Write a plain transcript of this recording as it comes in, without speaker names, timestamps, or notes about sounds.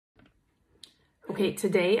Okay,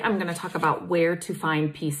 today I'm going to talk about where to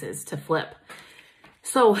find pieces to flip.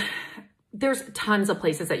 So there's tons of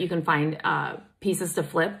places that you can find pieces to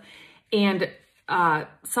flip, and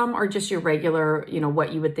some are just your regular,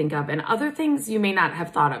 what you would think of, and other things you may not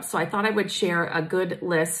have thought of. So I thought I would share a good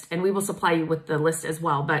list, and we will supply you with the list as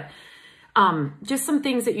well, but just some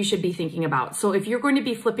things that you should be thinking about. So if you're going to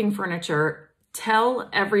be flipping furniture, tell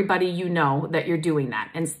everybody you know that you're doing that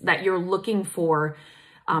and that you're looking for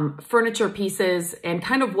furniture pieces and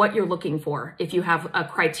kind of what you're looking for. If you have a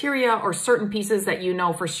criteria or certain pieces that you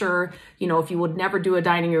know for sure, if you would never do a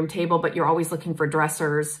dining room table, but you're always looking for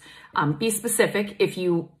dressers, be specific if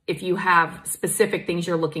you have specific things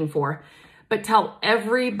you're looking for. But tell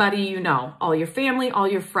everybody you know, all your family, all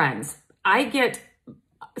your friends. I get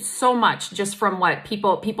so much just from what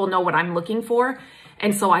people know what I'm looking for.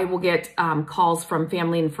 And so I will get calls from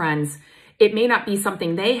family and friends. It may not be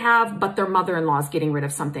something they have, but their mother-in-law is getting rid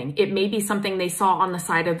of something. It may be something they saw on the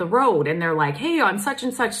side of the road and they're like, hey, on such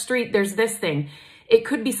and such street, there's this thing. It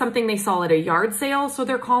could be something they saw at a yard sale, so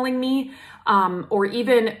they're calling me, or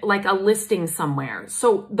even like a listing somewhere.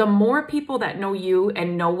 So the more people that know you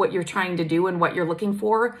and know what you're trying to do and what you're looking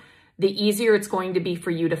for, the easier it's going to be for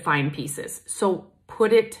you to find pieces. So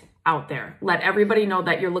put it out there. Let everybody know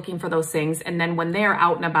that you're looking for those things. And then when they're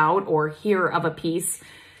out and about or hear of a piece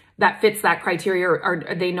that fits that criteria, or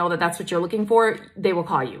they know that that's what you're looking for, they will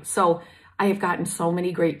call you. So I have gotten so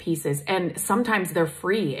many great pieces, and sometimes they're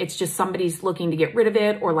free. It's just somebody's looking to get rid of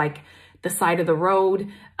it, or like the side of the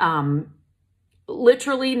road,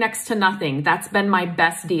 literally next to nothing. That's been my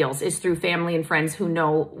best deals, is through family and friends who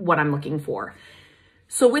know what I'm looking for.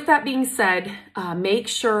 So with that being said, make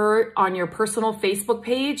sure on your personal Facebook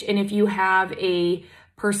page, and if you have a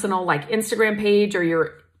personal like Instagram page or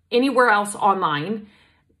you're anywhere else online,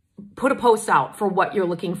 put a post out for what you're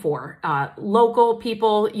looking for. Local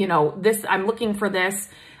people, this, I'm looking for this.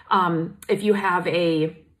 If you have a,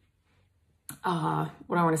 what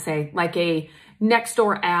do I want to say, like a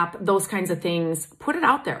Nextdoor app, those kinds of things, put it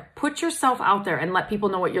out there. Put yourself out there and let people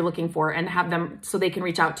know what you're looking for, and have them so they can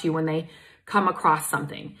reach out to you when they come across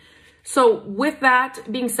something. So with that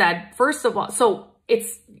being said, first of all, so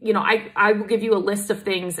it's, I will give you a list of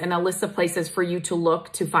things and a list of places for you to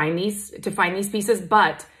look to find these pieces,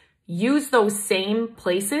 but use those same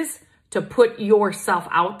places to put yourself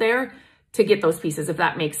out there to get those pieces, if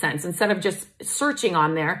that makes sense. Instead of just searching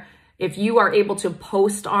on there, if you are able to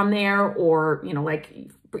post on there, or, like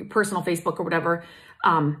personal Facebook or whatever,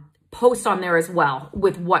 post on there as well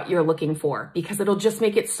with what you're looking for, because it'll just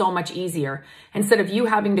make it so much easier. Instead of you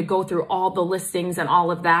having to go through all the listings and all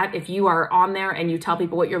of that, if you are on there and you tell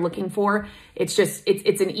people what you're looking for, it's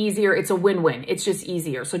a win-win. It's just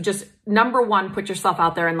easier. So just number one, put yourself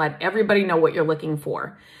out there and let everybody know what you're looking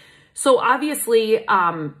for. So obviously,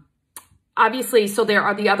 so there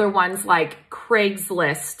are the other ones like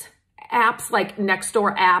Craigslist, apps like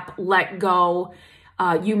Nextdoor app, Let Go.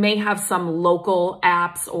 You may have some local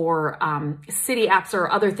apps or city apps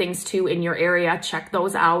or other things too in your area. Check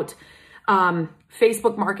those out.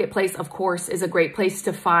 Facebook Marketplace, of course, is a great place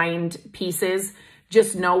to find pieces.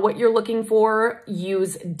 Just know what you're looking for.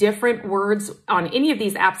 Use different words on any of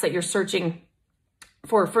these apps that you're searching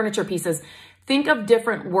for furniture pieces. Think of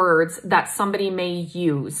different words that somebody may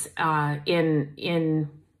use in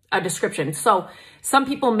a description. So some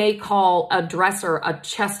people may call a dresser a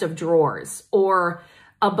chest of drawers, or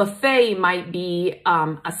a buffet might be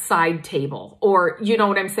a side table, or you know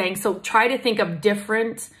what I'm saying? So try to think of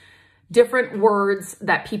different words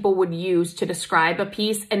that people would use to describe a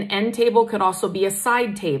piece. An end table could also be a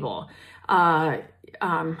side table. I'm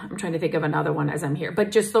trying to think of another one as I'm here,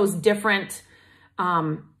 but just those different,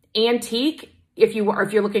 antique, if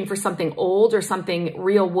you're looking for something old or something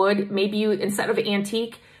real wood, maybe you, instead of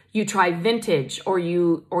antique, you try vintage, or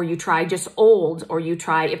you try just old, or you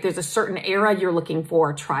try, if there's a certain era you're looking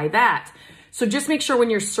for, try that. So just make sure when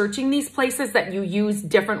you're searching these places that you use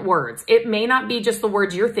different words. It may not be just the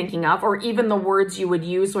words you're thinking of, or even the words you would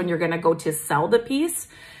use when you're going to go to sell the piece.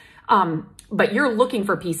 But you're looking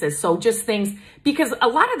for pieces. So just things, because a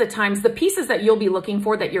lot of the times the pieces that you'll be looking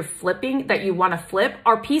for, that you're flipping, that you want to flip,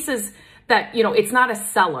 are pieces that, it's not a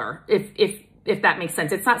seller. If that makes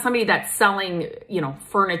sense. It's not somebody that's selling,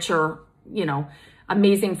 furniture,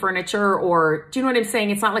 amazing furniture, or do you know what I'm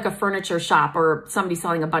saying? It's not like a furniture shop or somebody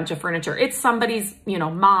selling a bunch of furniture. It's somebody's,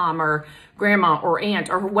 mom or grandma or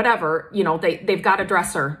aunt or whatever, they've got a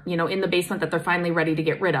dresser, in the basement that they're finally ready to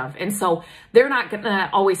get rid of. And so they're not going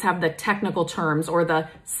to always have the technical terms or the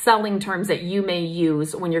selling terms that you may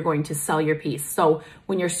use when you're going to sell your piece. So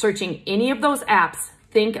when you're searching any of those apps,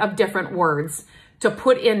 think of different words to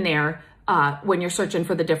put in there when you're searching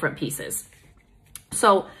for the different pieces.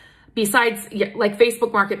 So besides like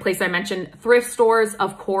Facebook Marketplace, I mentioned thrift stores,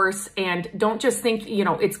 of course, and don't just think, you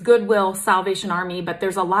know, it's Goodwill, Salvation Army, but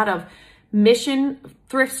there's a lot of mission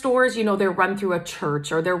thrift stores, you know, they're run through a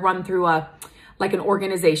church or they're run through like an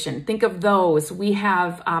organization. Think of those. We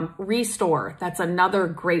have Restore. That's another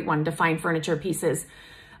great one to find furniture pieces.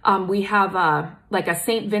 We have like a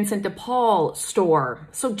St. Vincent de Paul store.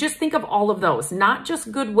 So just think of all of those, not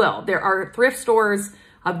just Goodwill. There are thrift stores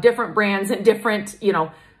of different brands and different, you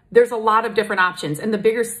know, there's a lot of different options. And the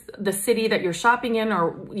bigger the city that you're shopping in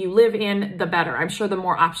or you live in, the better. I'm sure the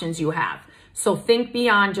more options you have. So think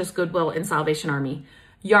beyond just Goodwill and Salvation Army.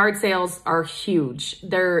 Yard sales are huge.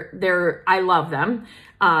 I love them.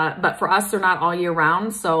 But for us, they're not all year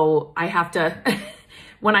round. So I have to,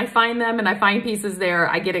 when I find them and I find pieces there,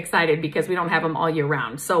 I get excited because we don't have them all year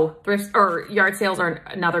round. So thrift or yard sales are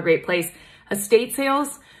another great place. Estate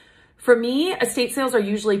sales. For me, estate sales are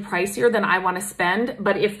usually pricier than I want to spend,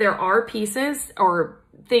 but if there are pieces or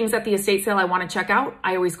things at the estate sale I want to check out,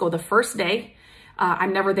 I always go the first day.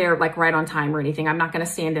 I'm never there like right on time or anything. I'm not going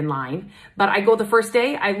to stand in line, but I go the first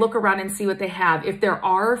day. I look around and see what they have. If there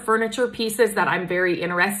are furniture pieces that I'm very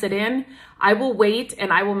interested in, I will wait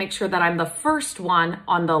and I will make sure that I'm the first one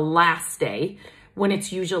on the last day when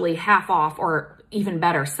it's usually half off or even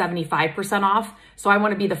better, 75% off. So I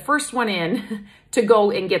want to be the first one in to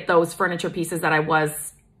go and get those furniture pieces that I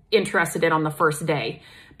was interested in on the first day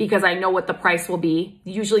because I know what the price will be.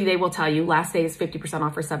 Usually they will tell you last day is 50%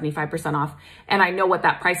 off or 75% off. And I know what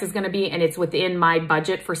that price is going to be and it's within my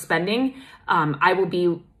budget for spending. I will be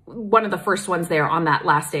one of the first ones there on that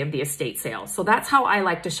last day of the estate sale. So that's how I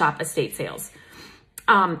like to shop estate sales.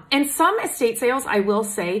 And some estate sales, I will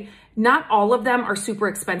say, not all of them are super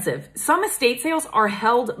expensive. Some estate sales are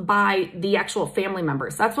held by the actual family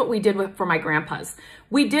members. That's what we did for my grandpa's.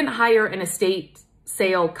 We didn't hire an estate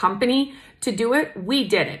sale company to do it. We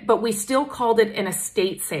did it, but we still called it an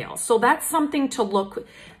estate sale. So that's something to look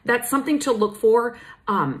for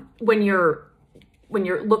when you're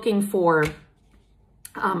looking for,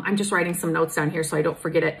 I'm just writing some notes down here so I don't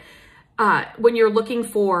forget it. When you're looking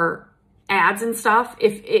for ads and stuff,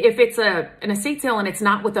 if it's an estate sale and it's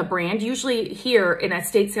not with a brand, usually here in an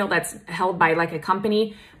estate sale that's held by like a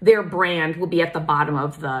company, their brand will be at the bottom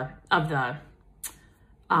of the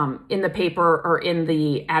in the paper or in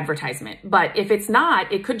the advertisement. But if it's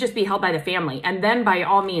not, it could just be held by the family, and then by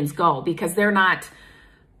all means go, because they're not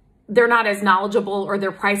as knowledgeable or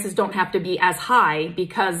their prices don't have to be as high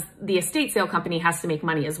because the estate sale company has to make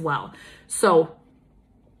money as well. So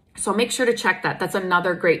make sure to check that. That's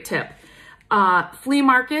another great tip. Flea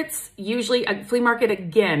markets, usually a flea market,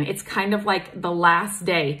 again, it's kind of like the last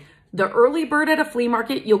day. The early bird at a flea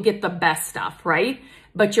market, you'll get the best stuff, right?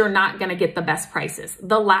 But you're not going to get the best prices.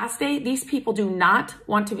 The last day, these people do not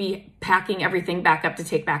want to be packing everything back up to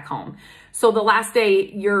take back home. So the last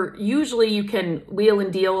day, you can wheel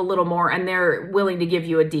and deal a little more and they're willing to give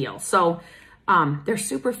you a deal. So they're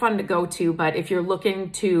super fun to go to, but if you're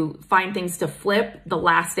looking to find things to flip, the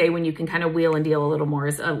last day when you can kind of wheel and deal a little more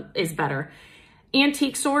is better.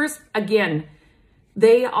 Antique stores, again,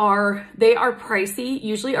 they are pricey.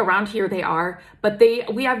 Usually around here they are, but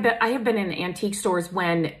I have been in antique stores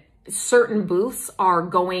when certain booths are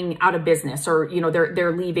going out of business, or you know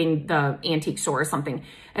they're leaving the antique store or something,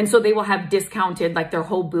 and so they will have discounted, like their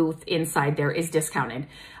whole booth inside there is discounted.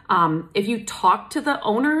 If you talk to the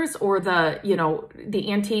owners or the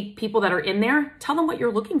antique people that are in there, tell them what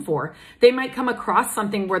you're looking for. They might come across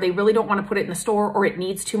something where they really don't want to put it in the store, or it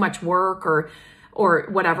needs too much work, or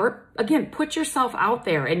whatever. Again, put yourself out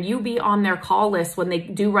there and you be on their call list when they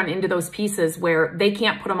do run into those pieces where they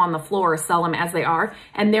can't put them on the floor or sell them as they are,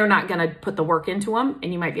 and they're not going to put the work into them,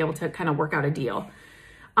 and you might be able to kind of work out a deal.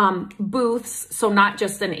 Booths, so not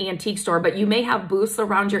just an antique store, but you may have booths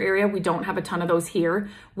around your area. We don't have a ton of those here,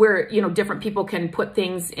 where different people can put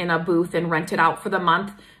things in a booth and rent it out for the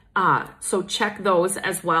month. So check those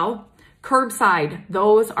as well. Curbside,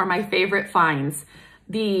 those are my favorite finds.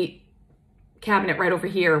 The cabinet right over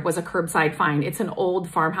here was a curbside find. It's an old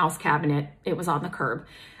farmhouse cabinet. It was on the curb.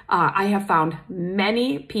 I have found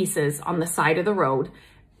many pieces on the side of the road.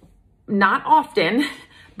 Not often,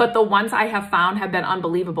 but the ones I have found have been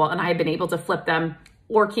unbelievable, and I have been able to flip them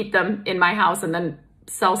or keep them in my house and then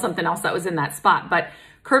sell something else that was in that spot. But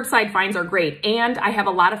curbside finds are great. And I have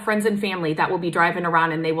a lot of friends and family that will be driving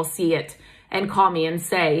around and they will see it and call me and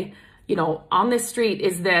say, on this street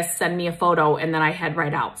is this, send me a photo, and then I head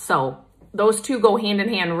right out. So those two go hand in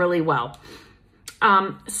hand really well.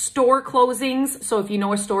 Store closings. So if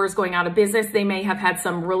a store is going out of business, they may have had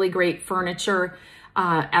some really great furniture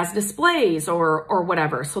as displays or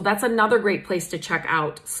whatever. So that's another great place to check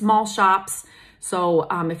out. Small shops, So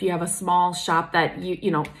if you have a small shop that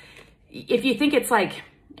you know, if you think it's like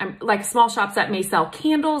small shops that may sell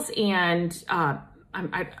candles and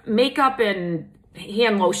makeup and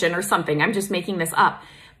hand lotion or something, I'm just making this up,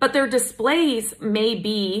 but their displays may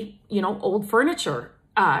be, you know, old furniture.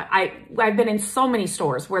 I've been in so many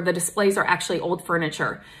stores where the displays are actually old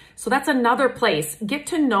furniture. So that's another place. Get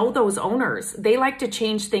to know those owners. They like to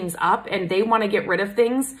change things up and they want to get rid of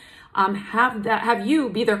things. Have you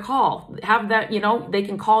be their call. Have that, you know, they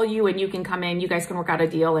can call you and you can come in. You guys can work out a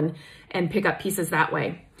deal and pick up pieces that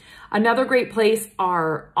way. Another great place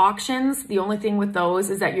are auctions. The only thing with those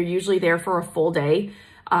is that you're usually there for a full day.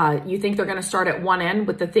 You think they're going to start at one end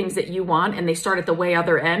with the things that you want, and they start at the way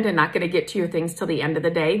other end and not going to get to your things till the end of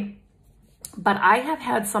the day. But I have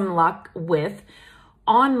had some luck with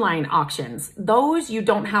online auctions. Those you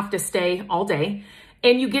don't have to stay all day,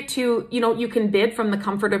 and you get to, you know, you can bid from the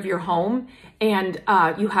comfort of your home, and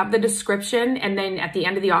you have the description, and then at the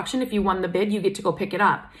end of the auction, if you won the bid, you get to go pick it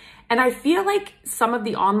up. And I feel like some of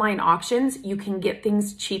the online auctions, you can get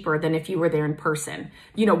things cheaper than if you were there in person,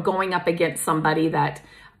 you know, going up against somebody that,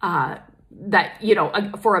 you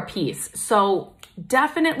know, for a piece. So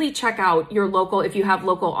definitely check out your local, if you have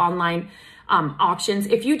local online auctions.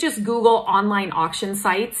 If you just Google online auction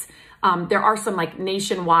sites, there are some like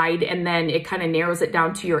nationwide, and then it kind of narrows it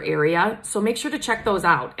down to your area. So make sure to check those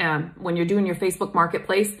out. When you're doing your Facebook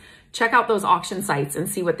Marketplace, check out those auction sites and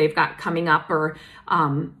see what they've got coming up or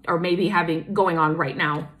maybe going on right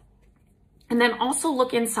now. And then also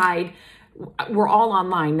look inside. We're all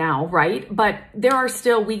online now, right? But there are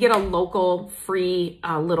still, we get a local free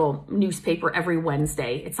little newspaper every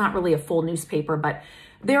Wednesday. It's not really a full newspaper, but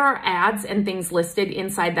there are ads and things listed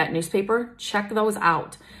inside that newspaper. Check those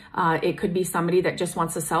out. It could be somebody that just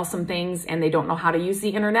wants to sell some things and they don't know how to use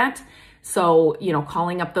the internet. So, you know,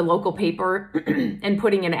 calling up the local paper and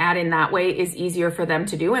putting an ad in that way is easier for them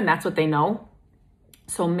to do, and that's what they know.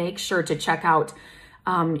 So make sure to check out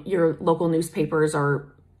your local newspapers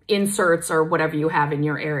or inserts or whatever you have in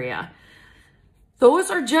your area.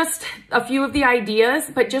 Those are just a few of the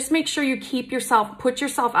ideas, but just make sure you put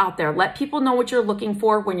yourself out there. Let people know what you're looking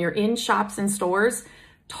for when you're in shops and stores.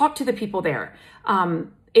 Talk to the people there.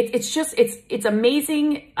 It's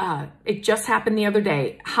amazing. It just happened the other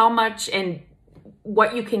day, how much and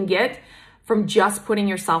what you can get from just putting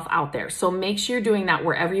yourself out there. So make sure you're doing that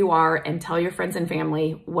wherever you are, and tell your friends and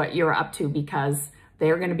family what you're up to, because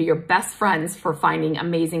they're going to be your best friends for finding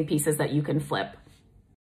amazing pieces that you can flip.